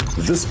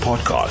This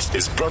podcast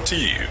is brought to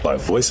you by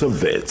Voice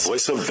of Wits.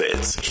 Voice of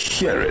Wits.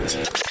 Hear it.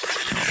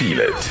 Feel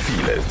it.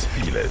 Feel it.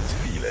 Feel it.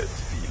 Feel it.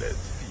 Feel it.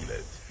 Feel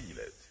it. Feel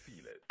it.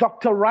 Feel it.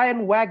 Dr.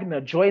 Ryan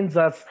Wagner joins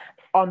us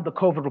on the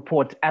COVID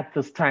report at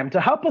this time to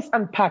help us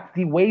unpack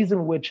the ways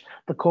in which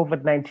the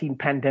COVID-19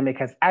 pandemic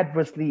has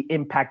adversely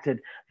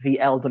impacted the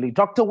elderly.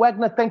 Dr.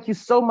 Wagner, thank you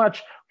so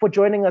much for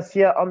joining us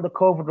here on the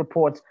COVID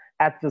report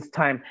at this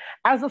time.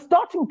 As a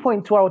starting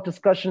point to our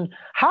discussion,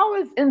 how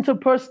is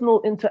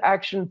interpersonal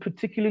interaction,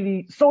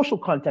 particularly social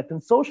contact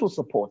and social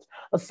support,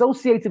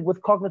 associated with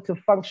cognitive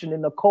function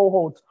in a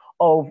cohort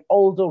of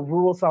older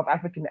rural South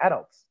African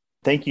adults?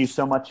 Thank you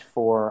so much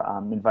for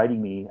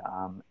inviting me.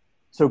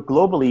 So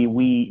globally,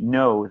 we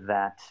know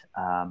that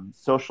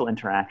social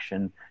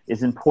interaction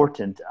is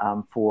important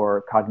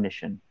for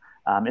cognition,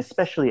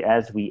 especially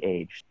as we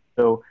age.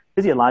 So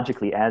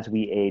physiologically, as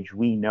we age,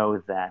 we know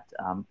that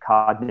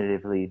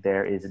cognitively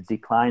there is a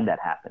decline that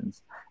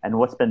happens. And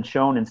what's been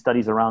shown in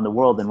studies around the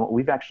world, and what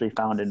we've actually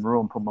found in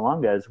rural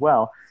Mpumalanga as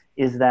well,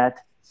 is that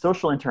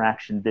social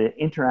interaction, the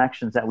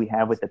interactions that we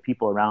have with the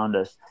people around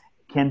us,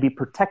 can be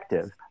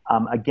protective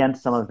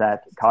against some of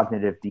that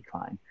cognitive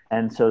decline.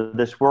 And so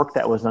this work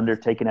that was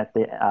undertaken at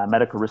the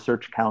Medical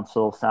Research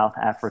Council, South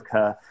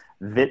Africa,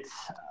 Wits,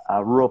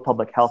 Rural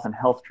Public Health and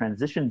Health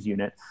Transitions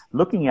Unit,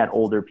 looking at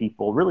older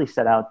people, really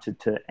set out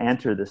to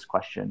answer this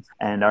question.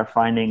 And our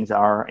findings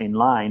are in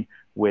line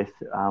with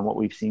what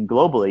we've seen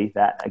globally,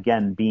 that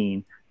again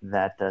being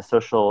that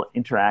social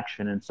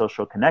interaction and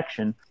social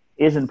connection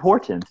is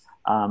important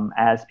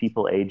as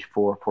people age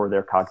for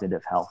their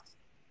cognitive health.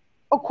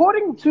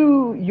 According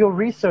to your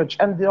research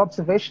and the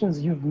observations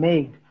you've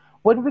made,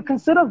 when we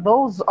consider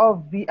those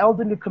of the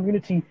elderly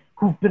community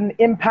who've been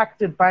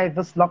impacted by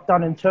this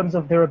lockdown in terms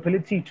of their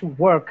ability to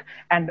work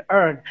and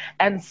earn,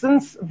 and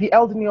since the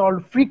elderly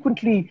are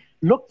frequently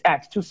looked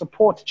at to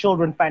support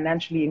children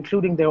financially,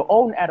 including their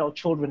own adult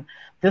children,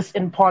 this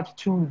in part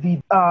to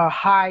the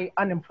high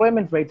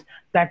unemployment rate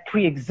that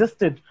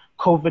pre-existed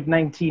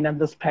COVID-19 and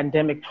this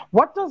pandemic,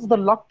 what does the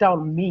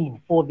lockdown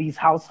mean for these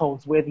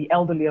households where the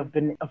elderly have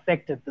been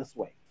affected this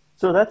way?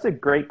 So that's a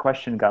great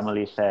question,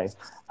 Gamalise.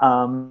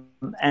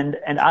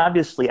 And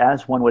obviously,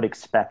 as one would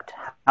expect,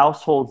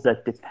 households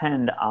that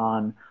depend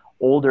on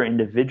older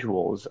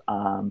individuals,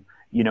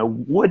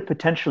 would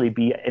potentially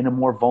be in a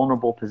more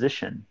vulnerable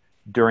position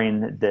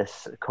during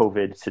this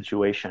COVID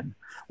situation.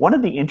 One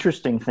of the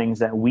interesting things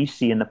that we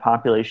see in the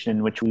population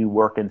in which we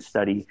work and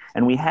study,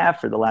 and we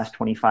have for the last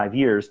 25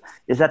 years,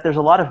 is that there's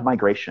a lot of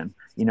migration.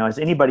 As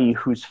anybody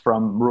who's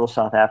from rural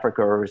South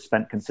Africa or has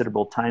spent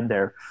considerable time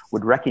there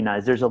would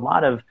recognize, there's a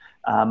lot of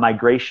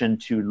migration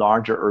to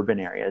larger urban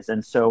areas.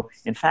 And so,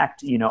 in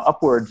fact,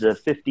 upwards of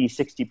 50,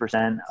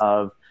 60%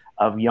 of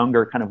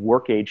younger kind of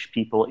work age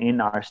people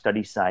in our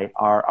study site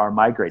are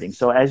migrating.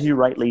 So as you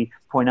rightly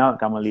point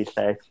out,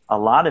 Gamalise, a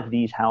lot of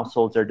these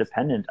households are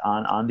dependent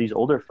on these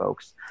older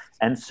folks.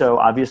 And so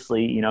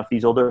obviously, if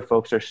these older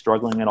folks are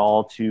struggling at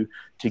all to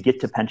get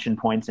to pension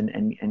points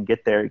and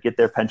get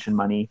their pension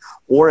money,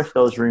 or if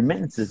those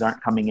remittances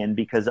aren't coming in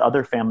because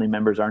other family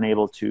members aren't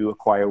able to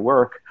acquire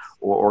work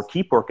or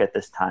keep work at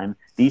this time,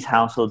 these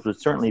households would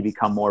certainly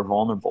become more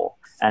vulnerable.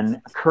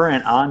 And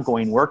current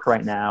ongoing work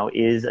right now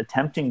is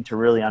attempting to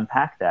really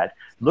unpack that,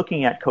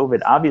 looking at COVID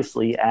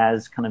obviously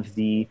as kind of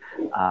the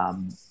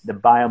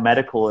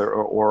biomedical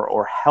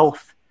or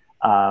health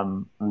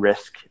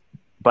risk,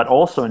 but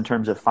also in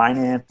terms of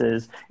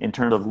finances, in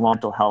terms of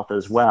mental health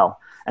as well.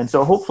 And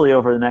so hopefully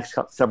over the next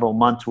several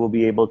months, we'll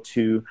be able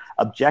to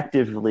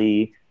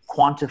objectively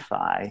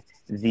quantify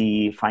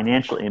the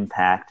financial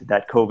impact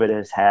that COVID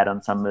has had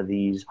on some of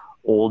these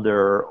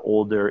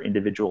older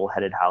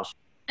individual-headed households.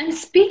 And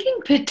speaking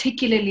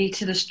particularly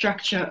to the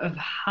structure of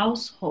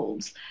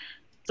households,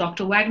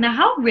 Dr. Wagner,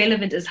 how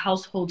relevant is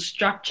household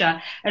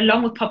structure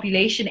along with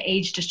population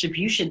age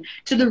distribution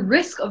to the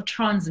risk of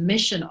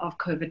transmission of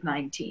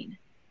COVID-19?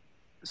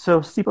 So,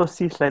 Sipo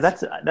Sisle,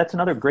 that's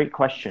another great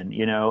question,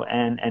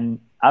 and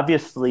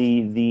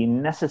obviously the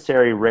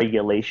necessary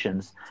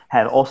regulations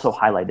have also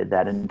highlighted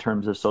that in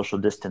terms of social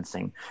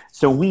distancing.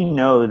 So we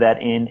know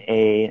that in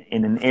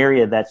an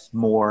area that's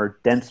more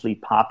densely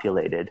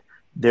populated,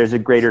 there's a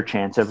greater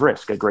chance of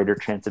risk, a greater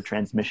chance of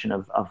transmission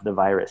of the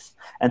virus.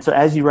 And so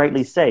as you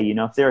rightly say,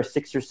 if there are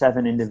 6 or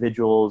 7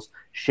 individuals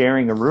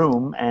sharing a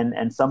room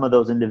and some of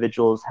those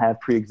individuals have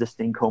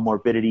pre-existing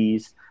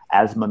comorbidities,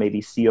 asthma,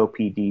 maybe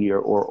COPD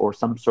or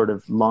some sort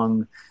of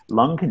lung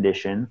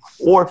condition,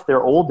 or if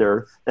they're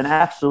older, then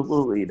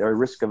absolutely their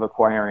risk of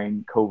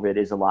acquiring COVID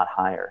is a lot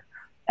higher.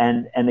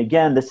 And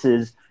again, this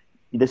is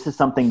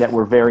something that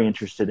we're very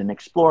interested in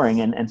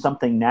exploring and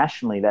something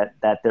nationally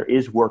that there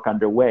is work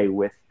underway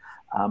with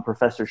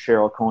Professor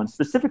Cheryl Cohen,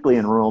 specifically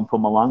in rural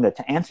Mpumalanga,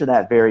 to answer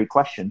that very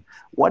question.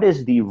 What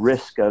is the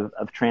risk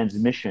of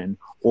transmission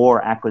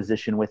or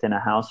acquisition within a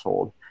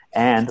household?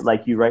 And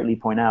like you rightly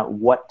point out,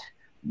 what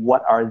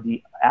are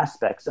the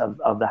aspects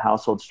of the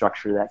household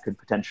structure that could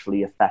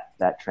potentially affect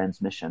that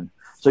transmission?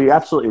 So you're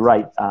absolutely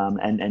right.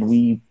 And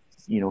we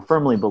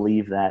firmly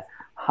believe that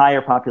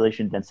higher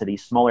population density,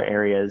 smaller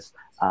areas,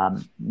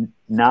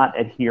 not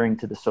adhering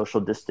to the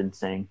social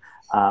distancing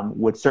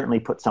would certainly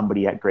put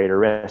somebody at greater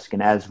risk.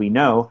 And as we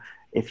know,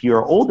 if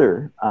you're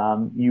older,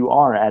 you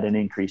are at an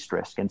increased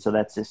risk. And so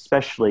that's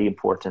especially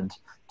important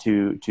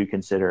to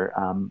consider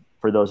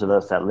for those of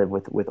us that live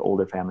with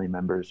older family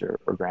members or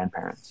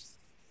grandparents.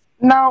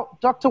 Now,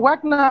 Dr.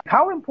 Wagner,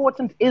 how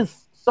important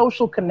is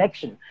social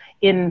connection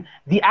in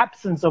the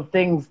absence of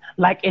things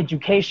like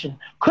education?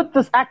 Could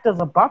this act as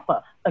a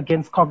buffer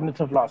against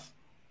cognitive loss?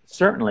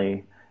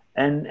 Certainly.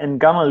 And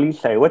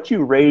Gamalise, what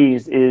you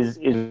raise is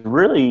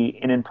really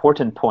an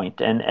important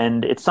point.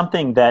 And it's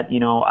something that,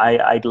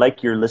 I'd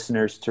like your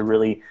listeners to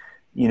really,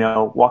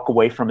 walk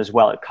away from as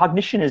well.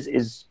 Cognition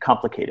is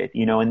complicated,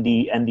 and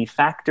the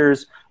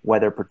factors,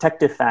 whether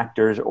protective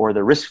factors or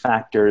the risk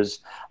factors,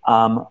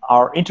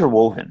 are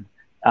interwoven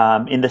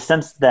in the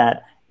sense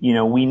that,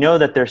 we know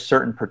that there's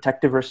certain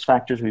protective risk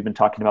factors. We've been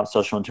talking about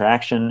social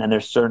interaction, and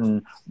there's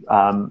certain,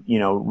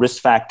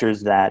 risk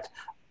factors that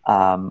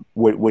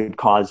would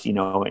cause,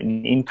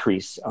 an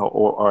increase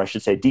or I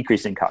should say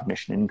decrease in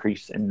cognition,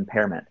 increase in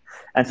impairment.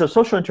 And so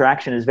social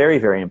interaction is very,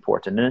 very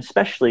important. And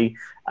especially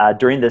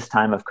during this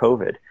time of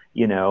COVID,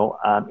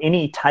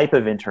 any type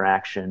of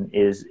interaction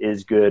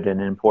is good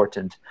and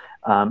important.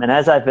 And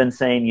as I've been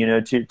saying,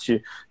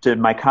 to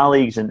my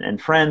colleagues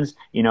and friends,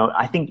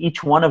 I think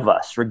each one of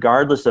us,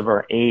 regardless of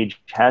our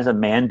age, has a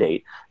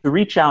mandate to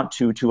reach out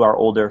to our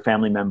older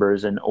family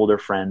members and older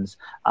friends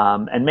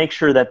and make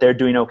sure that they're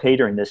doing okay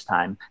during this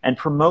time and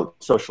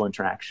promote social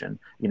interaction.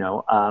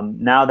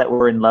 Now that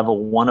we're in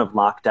level 1 of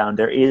lockdown,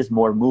 there is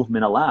more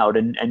movement allowed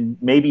and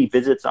maybe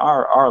visits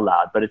are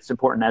allowed, but it's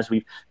important, as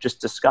we've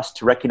just discussed,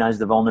 to recognize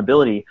the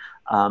vulnerability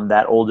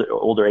that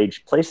older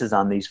age places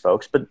on these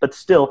folks, but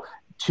still,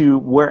 to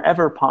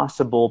wherever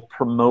possible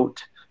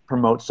promote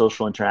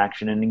social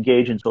interaction and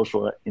engage in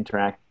social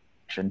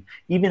interaction,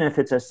 even if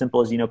it's as simple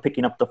as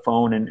picking up the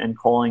phone and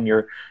calling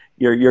your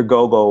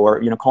go-go,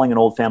 or calling an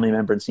old family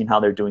member and seeing how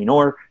they're doing,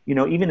 or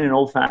even an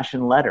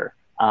old-fashioned letter.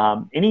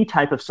 Any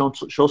type of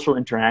social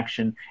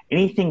interaction,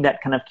 anything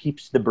that kind of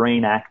keeps the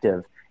brain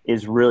active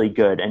is really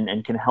good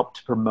and can help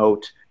to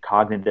promote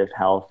cognitive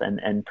health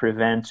and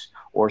prevent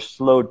or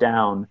slow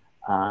down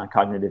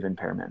cognitive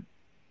impairment.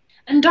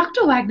 And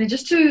Dr. Wagner,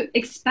 just to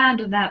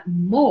expand on that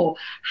more,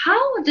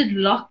 how did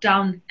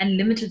lockdown and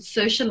limited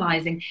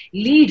socializing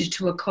lead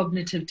to a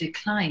cognitive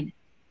decline?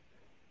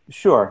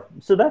 Sure.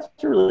 So that's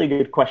a really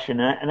good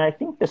question. And I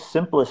think the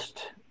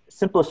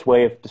simplest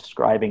way of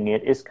describing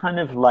it is kind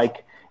of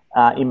like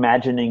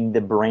imagining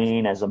the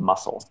brain as a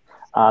muscle.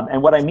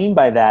 And what I mean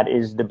by that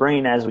is the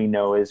brain, as we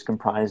know, is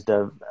comprised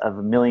of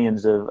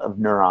millions of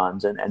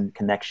neurons and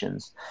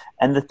connections.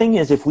 And the thing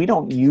is, if we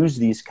don't use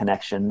these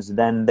connections,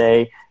 then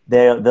they'll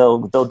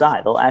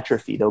die, they'll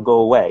atrophy, they'll go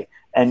away.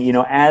 And,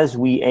 as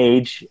we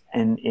age,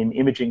 and in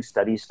imaging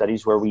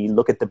studies where we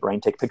look at the brain,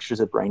 take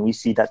pictures of the brain, we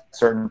see that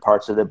certain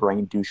parts of the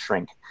brain do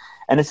shrink.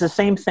 And it's the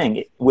same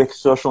thing with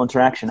social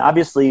interaction.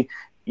 Obviously,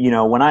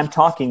 when I'm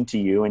talking to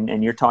you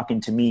and you're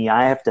talking to me,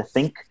 I have to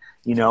think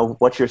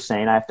what you're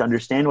saying. I have to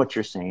understand what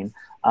you're saying,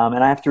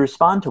 and I have to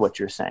respond to what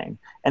you're saying.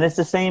 And it's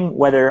the same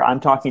whether I'm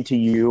talking to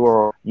you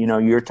or,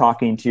 you're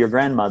talking to your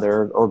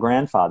grandmother or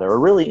grandfather or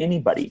really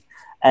anybody.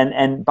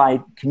 And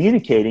by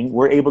communicating,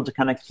 we're able to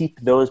kind of keep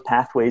those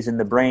pathways in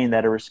the brain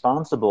that are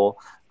responsible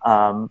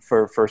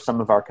for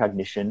some of our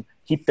cognition,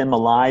 keep them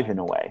alive in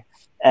a way.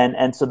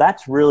 And so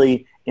that's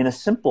really, in a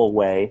simple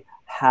way,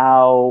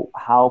 how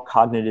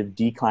cognitive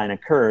decline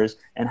occurs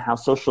and how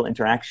social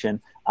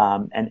interaction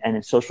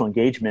and social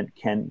engagement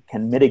can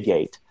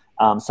mitigate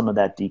some of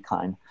that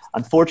decline.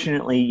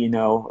 Unfortunately,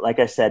 like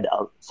I said,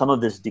 some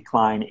of this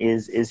decline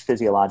is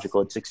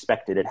physiological. It's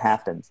expected. It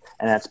happens,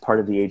 and that's part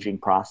of the aging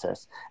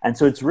process. And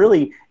so it's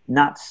really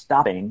not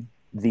stopping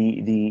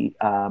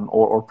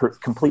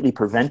completely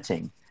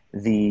preventing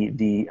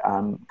the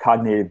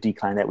cognitive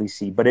decline that we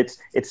see, but it's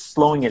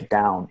slowing it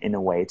down in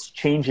a way. It's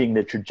changing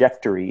the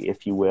trajectory,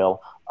 if you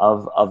will,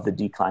 of the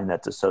decline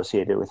that's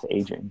associated with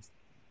aging.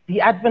 The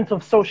advent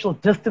of social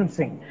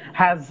distancing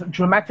has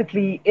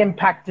dramatically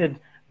impacted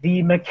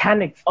the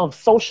mechanics of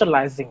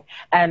socializing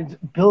and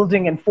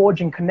building and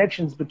forging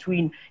connections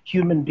between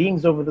human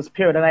beings over this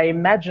period. And I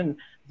imagine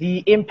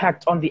the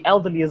impact on the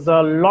elderly is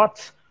a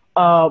lot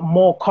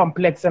more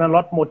complex and a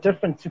lot more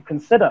different to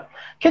consider.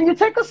 Can you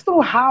take us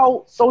through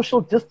how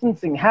social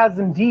distancing has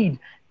indeed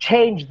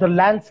changed the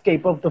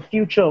landscape of the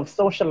future of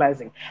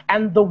socializing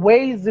and the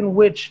ways in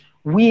which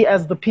we,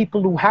 as the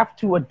people who have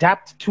to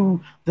adapt to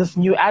this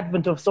new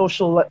advent of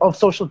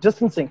social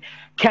distancing,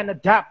 can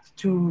adapt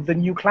to the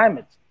new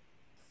climate?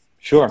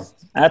 Sure,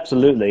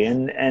 absolutely.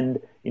 And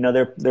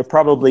there are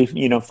probably,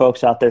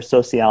 folks out there,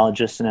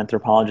 sociologists and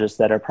anthropologists,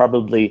 that are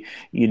probably,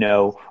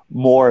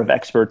 more of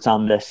experts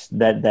on this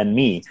than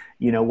me.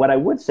 What I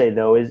would say,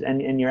 though, is,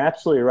 and you're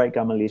absolutely right,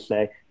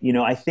 Gamalise,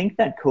 I think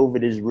that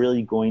COVID is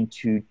really going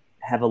to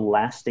have a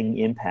lasting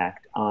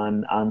impact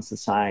on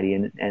society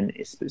and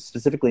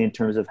specifically in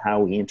terms of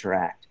how we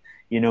interact.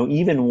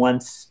 Even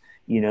once,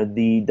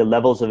 the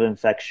levels of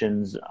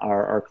infections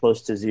are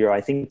close to zero,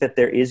 I think that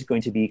there is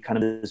going to be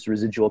kind of this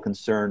residual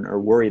concern or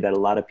worry that a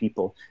lot of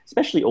people,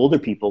 especially older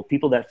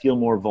people that feel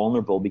more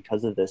vulnerable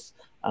because of this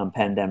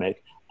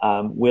pandemic,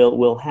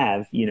 will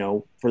have,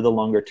 for the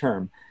longer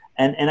term.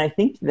 And I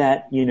think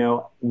that,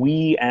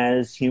 we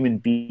as human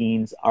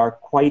beings are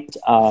quite,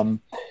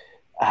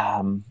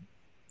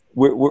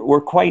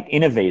 we're quite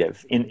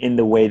innovative in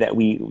the way that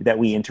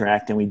we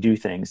interact and we do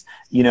things,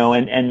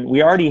 and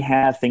we already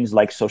have things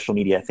like social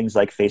media, things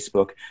like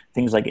Facebook,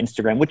 things like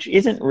Instagram, which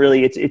isn't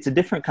really, it's a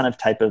different kind of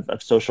type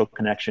of social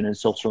connection and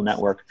social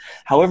network.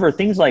 However,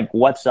 things like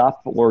WhatsApp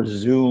or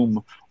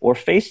Zoom or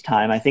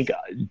FaceTime, I think,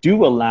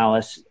 do allow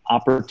us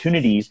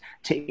opportunities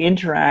to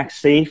interact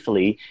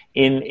safely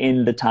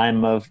in the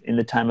time of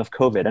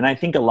COVID. And I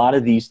think a lot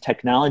of these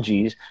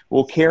technologies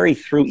will carry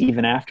through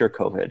even after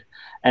COVID.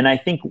 And I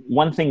think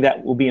one thing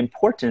that will be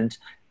important,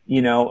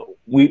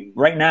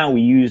 right now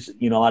we use,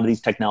 a lot of these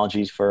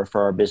technologies for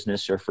our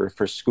business or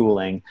for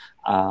schooling,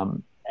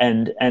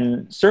 and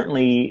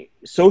certainly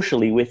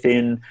socially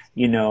within,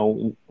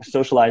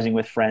 socializing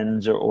with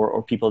friends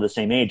or people of the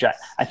same age.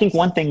 I think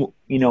one thing,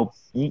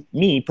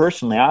 me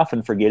personally, I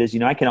often forget is,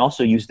 I can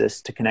also use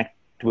this to connect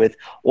with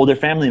older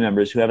family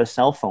members who have a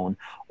cell phone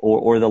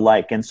or the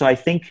like. And so I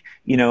think,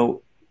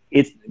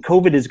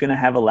 COVID is going to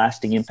have a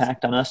lasting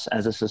impact on us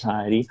as a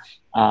society,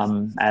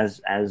 as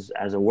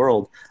a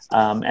world.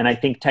 And I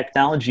think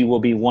technology will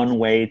be one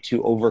way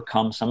to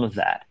overcome some of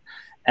that.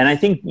 And I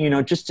think,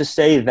 just to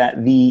say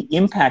that the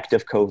impact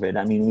of COVID,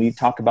 I mean, we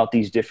talk about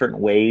these different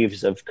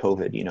waves of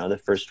COVID, the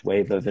first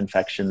wave of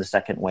infection, the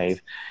second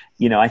wave.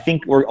 I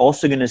think we're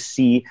also going to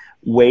see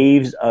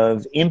waves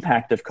of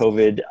impact of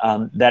COVID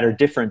that are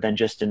different than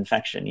just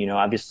infection.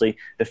 Obviously,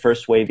 the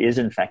first wave is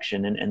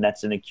infection, and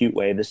that's an acute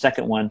wave. The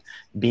second one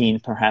being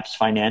perhaps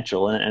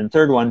financial, and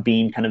third one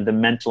being kind of the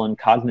mental and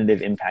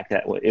cognitive impact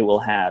that it will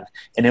have.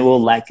 And it will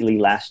likely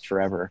last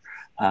forever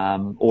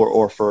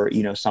or for,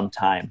 some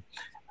time.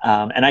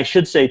 And I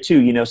should say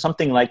too,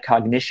 something like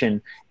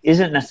cognition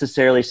isn't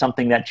necessarily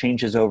something that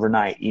changes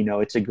overnight.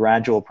 It's a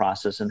gradual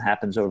process and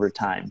happens over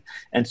time.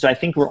 And so I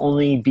think we're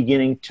only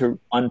beginning to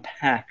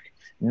unpack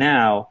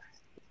now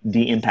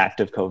the impact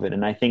of COVID.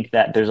 And I think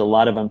that there's a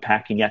lot of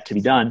unpacking yet to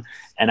be done.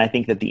 And I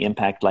think that the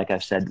impact, like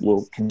I've said,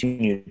 will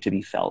continue to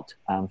be felt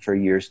for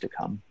years to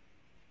come.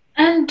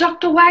 And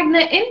Dr.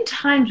 Wagner, in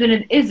times when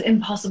it is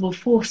impossible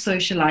for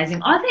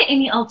socializing, are there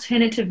any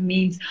alternative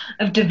means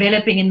of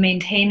developing and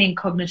maintaining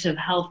cognitive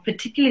health,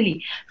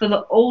 particularly for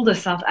the older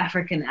South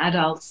African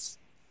adults?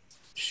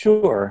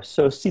 Sure.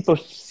 So,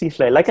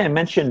 Sifle, like I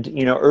mentioned,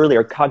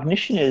 earlier,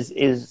 cognition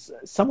is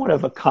somewhat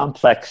of a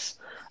complex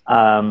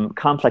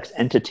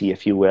entity,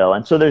 if you will.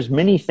 And so there's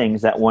many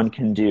things that one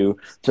can do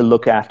to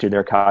look after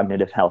their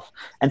cognitive health.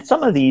 And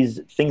some of these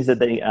things that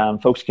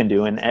folks can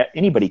do, and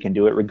anybody can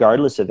do it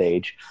regardless of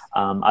age.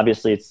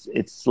 Obviously,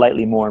 it's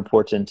slightly more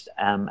important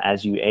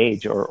as you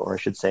age, or I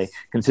should say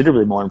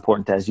considerably more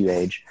important as you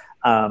age.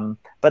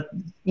 But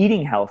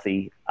eating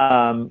healthy,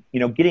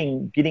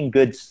 getting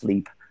good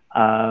sleep,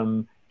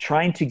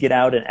 trying to get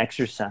out and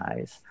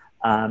exercise.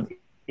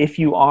 If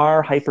you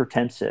are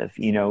hypertensive,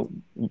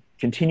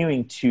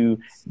 continuing to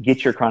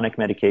get your chronic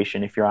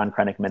medication, if you're on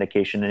chronic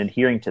medication, and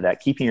adhering to that,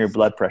 keeping your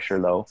blood pressure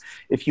low.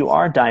 If you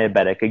are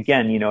diabetic,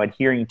 again,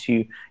 adhering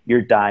to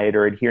your diet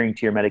or adhering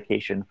to your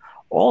medication.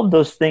 All of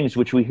those things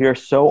which we hear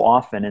so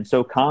often and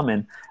so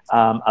common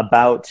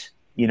about,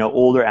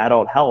 older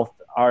adult health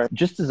are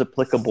just as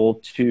applicable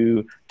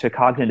to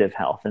cognitive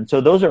health. And so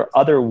those are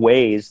other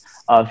ways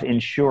of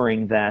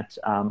ensuring that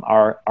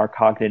our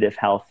cognitive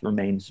health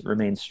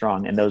remains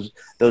strong. And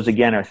those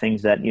again are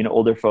things that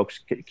older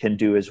folks can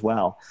do as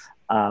well,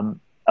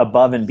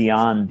 above and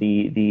beyond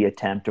the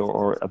attempt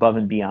or above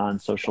and beyond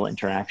social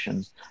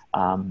interactions,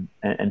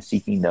 and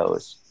seeking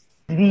those.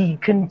 The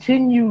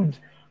continued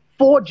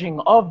forging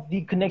of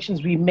the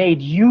connections we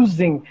made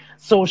using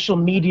social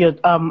media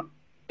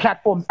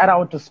platforms at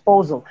our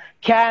disposal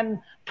can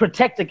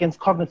protect against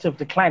cognitive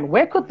decline.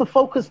 Where could the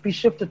focus be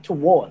shifted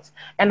towards?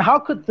 And how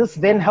could this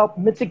then help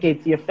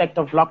mitigate the effect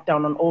of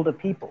lockdown on older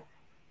people?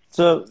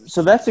 So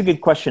that's a good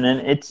question.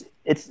 And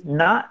it's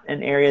not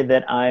an area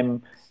that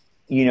I'm,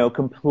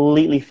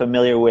 completely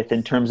familiar with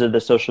in terms of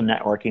the social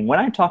networking. When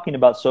I'm talking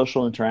about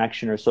social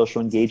interaction or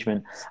social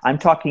engagement, I'm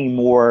talking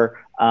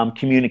more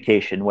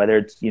communication, whether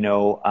it's,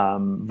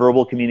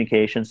 verbal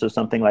communication, so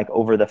something like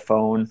over the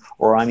phone,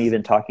 or I'm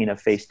even talking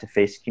of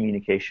face-to-face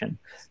communication.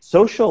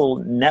 Social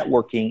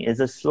networking is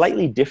a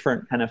slightly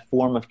different kind of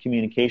form of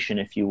communication,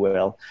 if you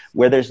will,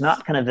 where there's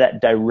not kind of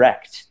that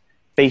direct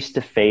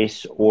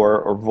face-to-face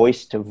or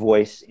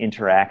voice-to-voice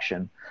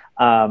interaction.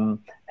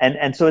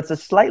 And so it's a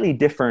slightly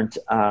different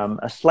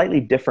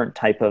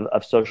type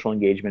of social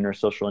engagement or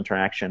social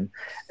interaction.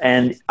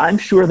 And I'm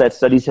sure that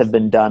studies have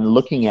been done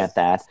looking at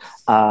that.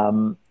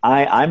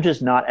 I'm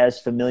just not as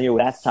familiar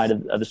with that side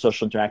of the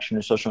social interaction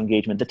or social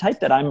engagement. The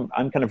type that I'm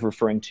kind of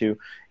referring to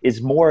is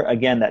more,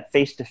 again, that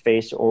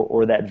face-to-face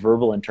or that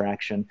verbal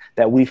interaction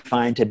that we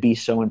find to be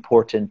so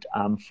important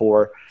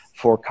for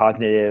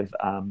cognitive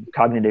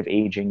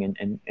aging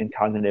and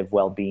cognitive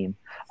well-being.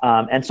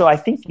 And so I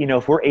think,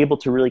 if we're able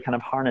to really kind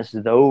of harness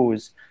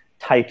those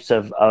types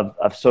of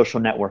social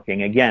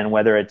networking, again,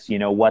 whether it's,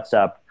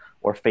 WhatsApp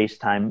or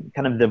FaceTime,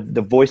 kind of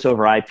the voice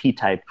over IP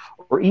type,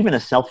 or even a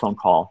cell phone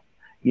call,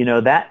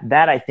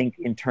 that I think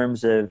in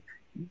terms of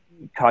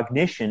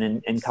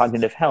cognition and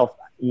cognitive health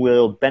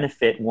will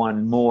benefit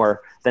one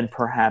more than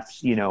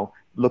perhaps,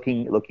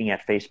 looking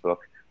at Facebook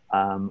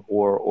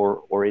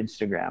or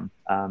Instagram.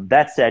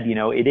 That said,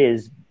 it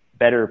is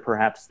better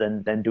perhaps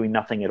than doing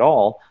nothing at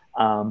all.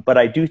 But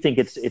I do think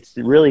it's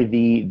really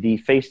the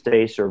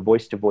face-to-face or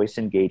voice-to-voice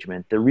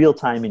engagement, the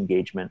real-time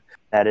engagement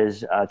that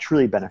is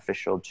truly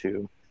beneficial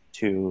to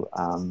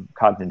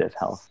cognitive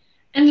health.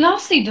 And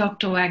lastly,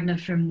 Dr. Wagner,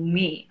 from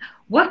me,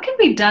 what can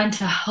be done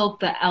to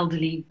help the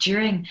elderly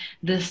during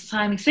this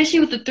time, especially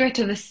with the threat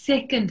of a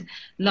second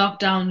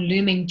lockdown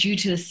looming due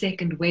to the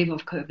second wave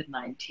of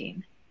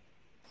COVID-19?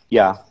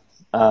 Yeah,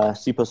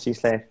 Sipo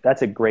Sisle,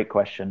 that's a great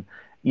question.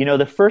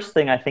 The first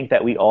thing I think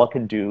that we all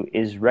can do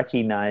is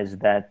recognize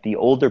that the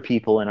older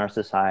people in our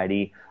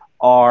society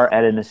are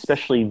at an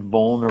especially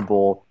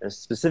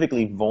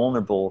specifically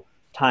vulnerable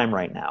time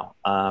right now.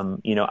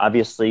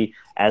 Obviously,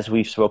 as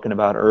we've spoken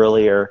about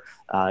earlier,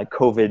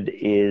 COVID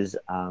is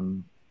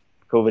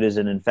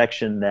an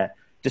infection that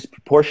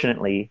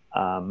disproportionately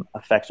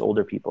affects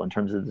older people in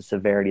terms of the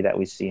severity that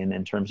we see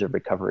in terms of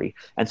recovery.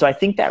 And so I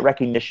think that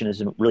recognition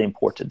is really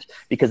important,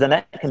 because then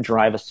that can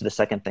drive us to the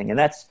second thing. And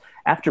that's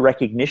after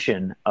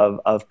recognition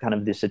of kind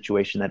of the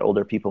situation that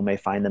older people may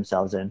find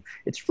themselves in,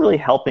 it's really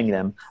helping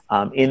them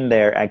in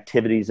their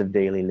activities of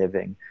daily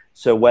living.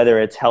 So whether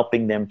it's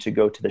helping them to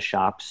go to the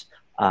shops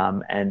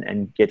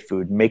and get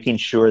food, making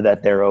sure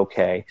that they're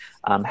okay,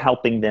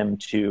 helping them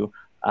to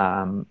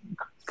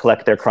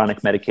collect their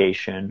chronic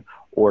medication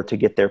or to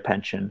get their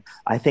pension.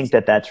 I think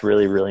that that's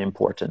really, really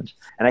important.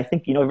 And I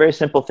think, a very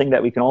simple thing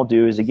that we can all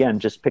do is, again,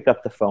 just pick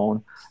up the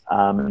phone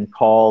and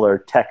call or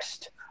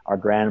text our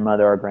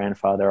grandmother, our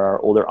grandfather, our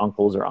older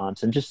uncles or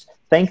aunts, and just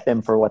thank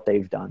them for what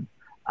they've done.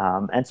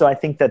 And so I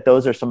think that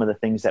those are some of the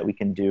things that we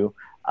can do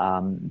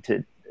and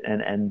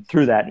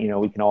through that,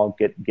 we can all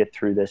get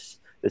through this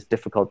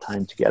difficult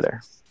time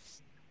together.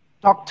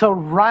 Dr.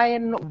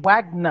 Ryan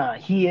Wagner,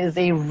 he is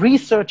a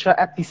researcher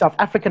at the South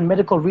African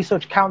Medical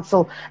Research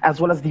Council,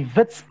 as well as the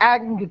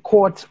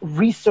Wits-Agincourt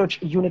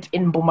Research Unit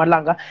in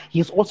Mpumalanga. He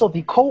is also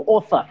the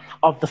co-author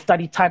of the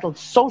study titled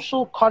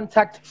Social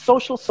Contact,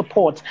 Social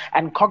Support,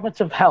 and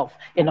Cognitive Health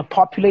in a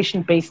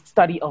Population-Based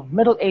Study of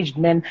Middle-Aged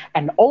Men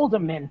and Older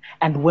Men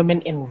and Women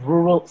in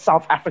Rural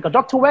South Africa.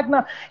 Dr.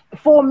 Wagner,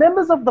 for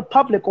members of the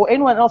public or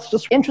anyone else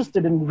just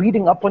interested in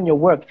reading up on your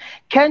work,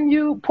 can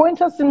you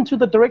point us into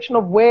the direction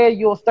of where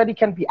your study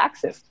can be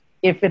accessed,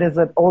 if it is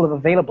at all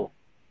available?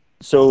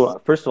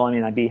 So first of all,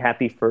 I'd be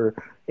happy for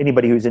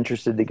anybody who's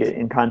interested to get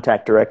in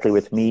contact directly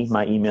with me.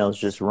 My email is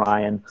just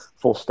Ryan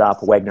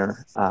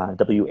Wagner,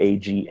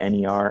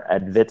 Wagner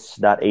at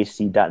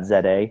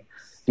wits.ac.za.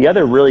 The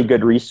other really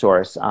good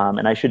resource,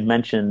 and I should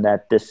mention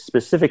that this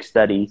specific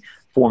study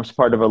forms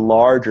part of a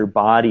larger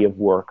body of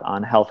work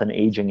on health and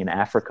aging in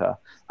Africa.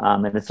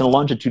 And it's a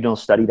longitudinal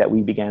study that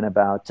we began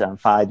about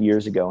 5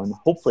 years ago, and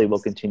hopefully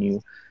will continue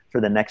for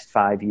the next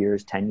 5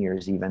 years, 10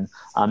 years even.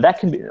 That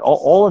can be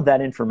all of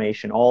that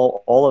information,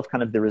 all of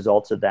kind of the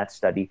results of that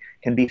study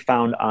can be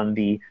found on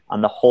the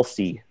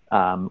HALSI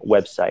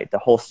website. The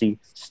HALSI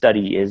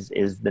study is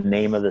the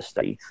name of the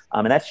study.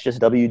 And that's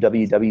just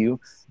www.halsi.org.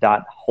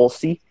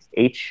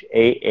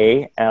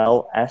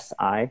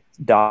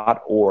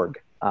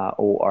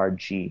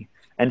 O-R-G.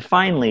 And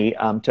finally,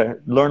 to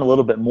learn a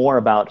little bit more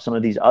about some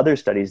of these other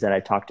studies that I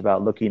talked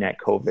about looking at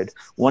COVID,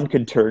 one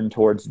could turn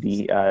towards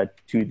the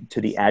to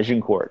the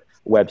Agincourt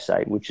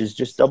website, which is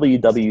just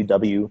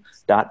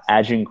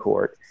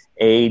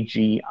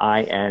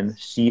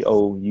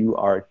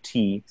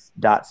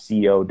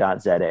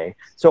www.agincourt.co.za.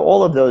 So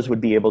all of those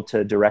would be able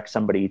to direct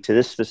somebody to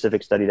this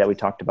specific study that we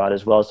talked about,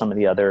 as well as some of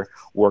the other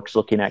works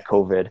looking at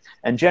COVID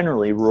and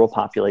generally rural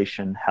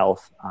population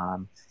health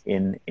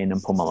in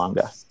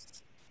Mpumalanga.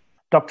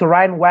 Dr.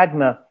 Ryan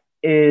Wagner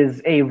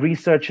is a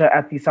researcher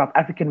at the South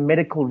African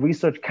Medical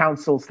Research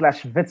Council /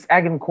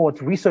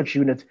 Wits-Agincourt Research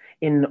Unit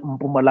in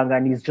Mpumalanga,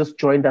 and he's just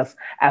joined us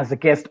as a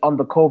guest on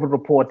the COVID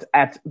report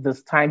at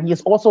this time. He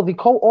is also the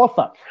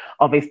co-author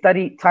of a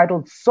study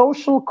titled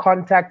Social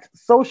Contact,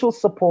 Social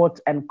Support,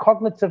 and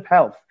Cognitive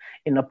Health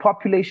in a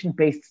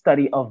Population-Based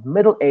Study of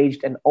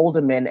Middle-Aged and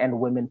Older Men and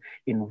Women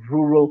in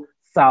Rural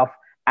South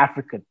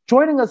Africa.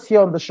 Joining us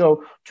here on the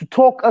show to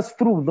talk us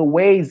through the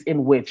ways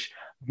in which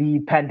the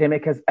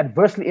pandemic has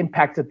adversely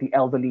impacted the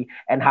elderly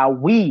and how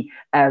we,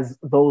 as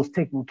those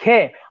taking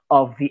care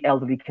of the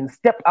elderly, can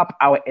step up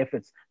our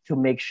efforts to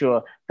make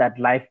sure that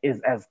life is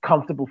as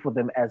comfortable for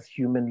them as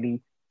humanly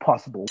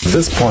possible.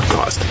 This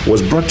podcast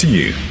was brought to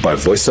you by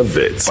Voice of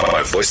Wits.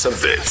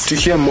 To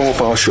hear more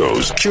of our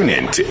shows, tune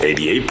in to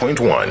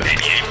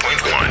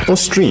 88.1 or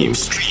stream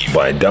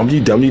via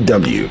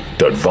www.vfm.co.za.